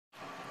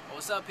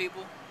What's up,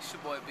 people? It's your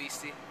boy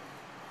Beasty.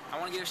 I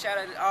want to give a shout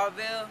out to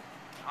Oddville,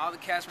 all the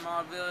cats from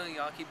Oddville.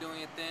 Y'all keep doing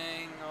your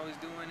thing, always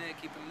doing it,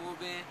 keep it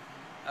moving.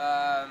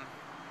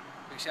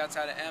 Big shout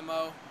out to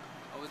M.O,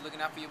 always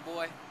looking out for your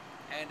boy.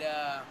 And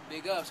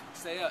big ups,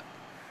 stay up.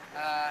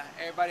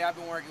 Everybody I've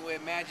been working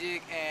with,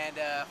 Magic and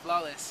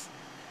Flawless.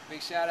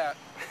 Big shout out.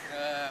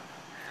 I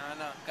don't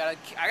know. I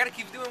gotta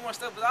keep doing more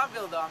stuff with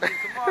Oddville though. I mean,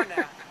 come on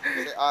now.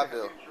 Say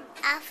Oddville.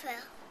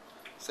 Oddville.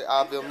 Say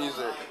Oddville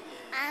music.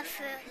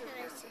 Oddville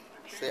music.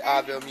 Say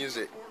Oddville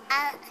music.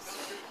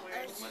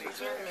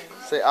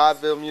 Oddville. Say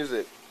Oddville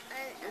music.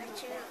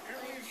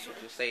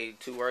 Just say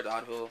 2 words,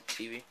 Oddville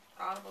TV.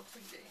 Audible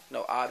TV.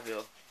 No,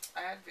 Oddville.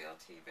 Oddville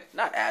TV.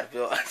 Not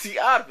Advil. See,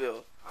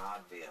 Oddville.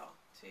 Oddville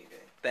TV.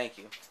 Thank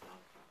you.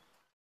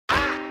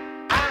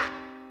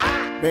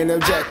 Main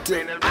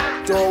objective,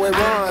 throwaway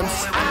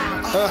rhymes.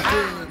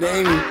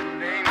 Name.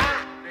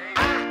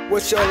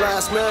 What's your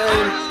last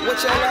name?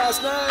 What's your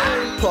last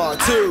name? Part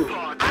 2.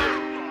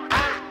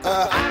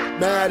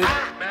 Maddie.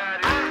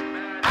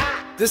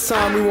 This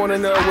time we wanna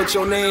know what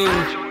your name,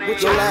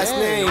 what's your last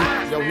name,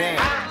 your name.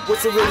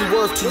 What's it really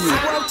worth to you? What's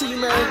it worth to you,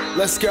 man?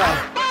 Let's go.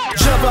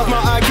 Jump off my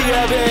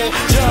IKEA bed,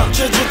 jump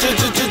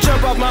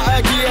off my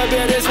IKEA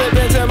bed and slip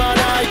into my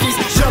Nikes.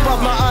 Jump off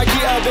my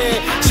IKEA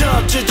bed,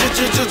 jump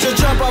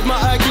off my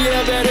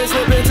IKEA bed and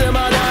slip into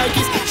my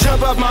Nikes.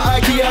 Jump off my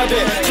IKEA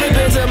bed, slip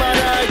into my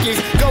Nikes.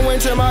 Go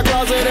into my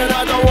closet and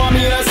I throw on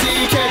me a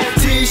CK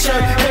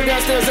t-shirt. Head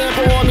downstairs and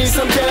pour on me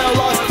some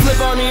Kellogg's. Flip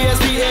on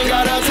ESP and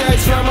got a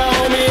text from my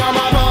homie on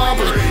my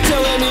bumper,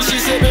 telling me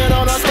she's sipping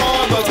on a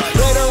Starbucks.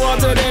 Later on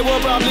today we'll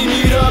probably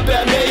meet up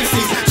at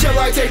Macy's. Chill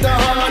like take the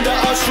Honda,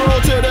 I'll stroll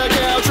to the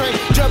Caltrain.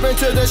 Jump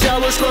into the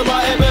shower, scrub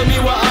my ebony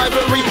with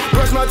ivory.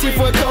 Brush my teeth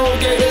with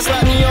Colgate and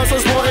slap me on some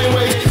sporting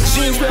waves.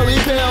 Jeans really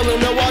pale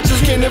and the watch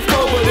is kind of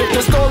cold, but if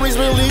the story's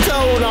really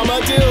told,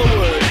 I'ma deal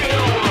with it.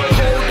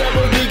 Whole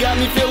double D got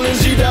me feeling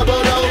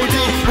G-double-O-D.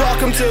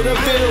 Welcome to the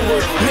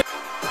field.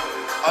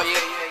 Oh yeah.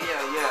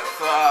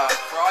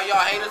 For all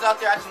y'all haters out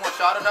there, I just want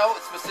y'all to know,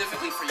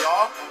 specifically for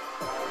y'all,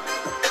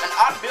 an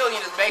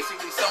Oddvillian is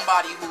basically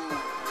somebody who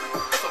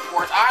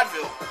supports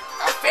Oddville.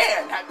 A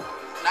fan,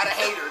 not a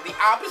hater. The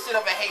opposite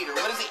of a hater.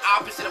 What is the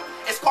opposite of?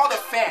 It's called a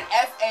fan.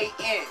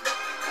 F-A-N.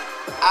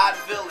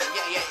 Oddvillian.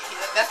 Yeah.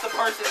 That's the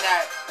person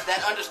that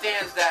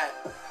understands that.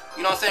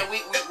 You know what I'm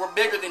saying? We're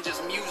bigger than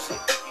just music.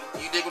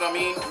 You dig what I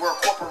mean? We're a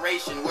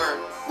corporation. We're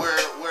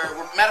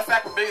matter of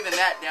fact, we're bigger than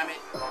that. Damn it.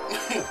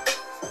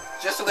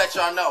 Just to let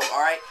y'all know,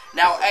 alright?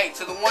 Now, hey,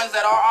 to the ones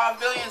that are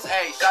Oddvillians,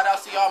 hey, shout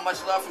out to y'all. Much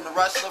love from the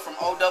Russlar, from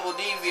Oddville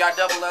TV.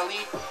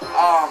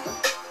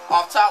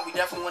 Off top, we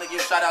definitely want to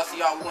give shout outs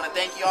to y'all. We want to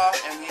thank y'all,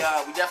 and we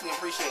definitely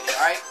appreciate it,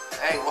 alright?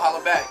 Hey, we'll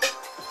holler back.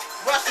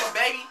 Russlar,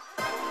 baby.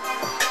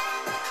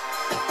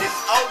 This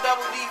is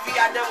Oddville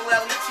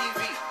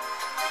TV.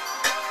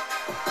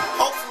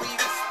 Hopefully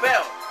you can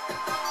spell.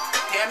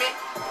 Damn it.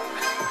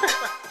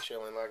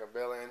 Chillen like a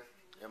villain.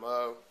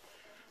 M.O.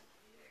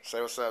 Say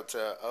what's up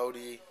to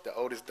Odie, the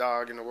oldest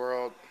dog in the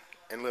world,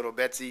 and little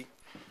Betsy.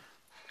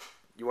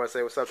 You want to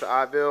say what's up to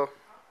Oddville,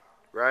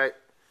 right?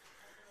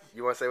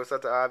 You want to say what's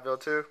up to Oddville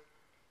too?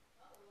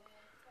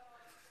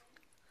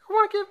 I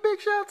want to give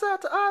big shouts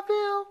out to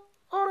Oddville,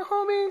 all the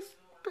homies,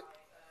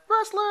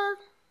 Russlar,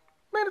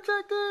 Main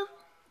Objective,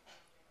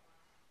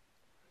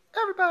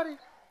 everybody.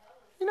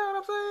 You know what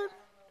I'm saying?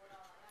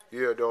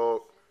 Yeah,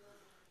 dog.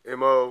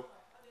 M.O,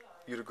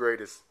 you the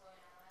greatest.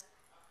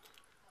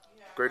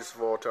 Greatest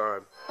of all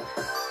time.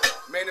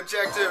 Main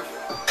Objective.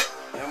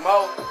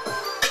 M.O.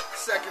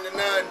 Second to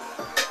none.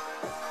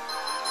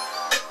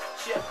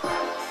 Shit. In a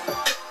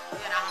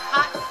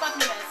hot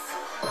fucking mess.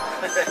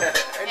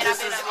 And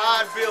this is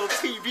Oddville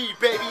TV,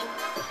 baby.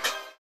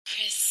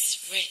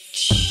 Chris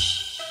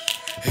Rich.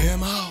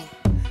 M.O.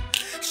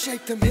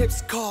 Shake them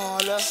hips,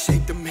 Carla.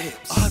 Shake them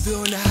hips.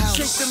 Oddville in the house.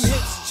 Shake them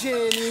hips,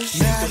 Jenny.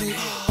 Maddie.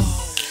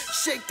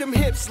 Shake them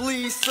hips,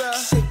 Lisa.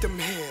 Shake them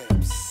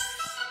hips.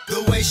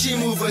 The way she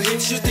move her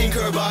hips, you think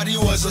her body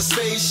was a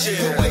spaceship.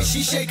 The way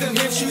she shake them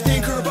hips, you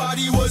think her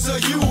body was a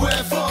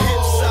UFO.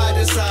 Hips side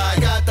to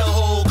side, got the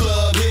whole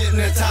club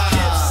hypnotized.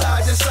 Hips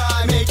side to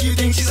side, make you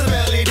think she's a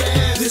belly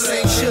dancer. This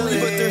ain't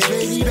Chillen, but there's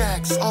baby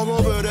backs all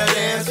over the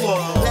dance floor.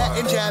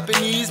 Latin,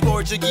 Japanese,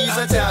 Portuguese,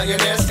 Italian,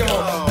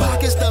 Eskimo.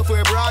 Pocket stuff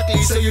with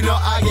broccoli, so you know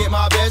I get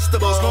my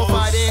vegetables. No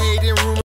fighting, hating, rumors.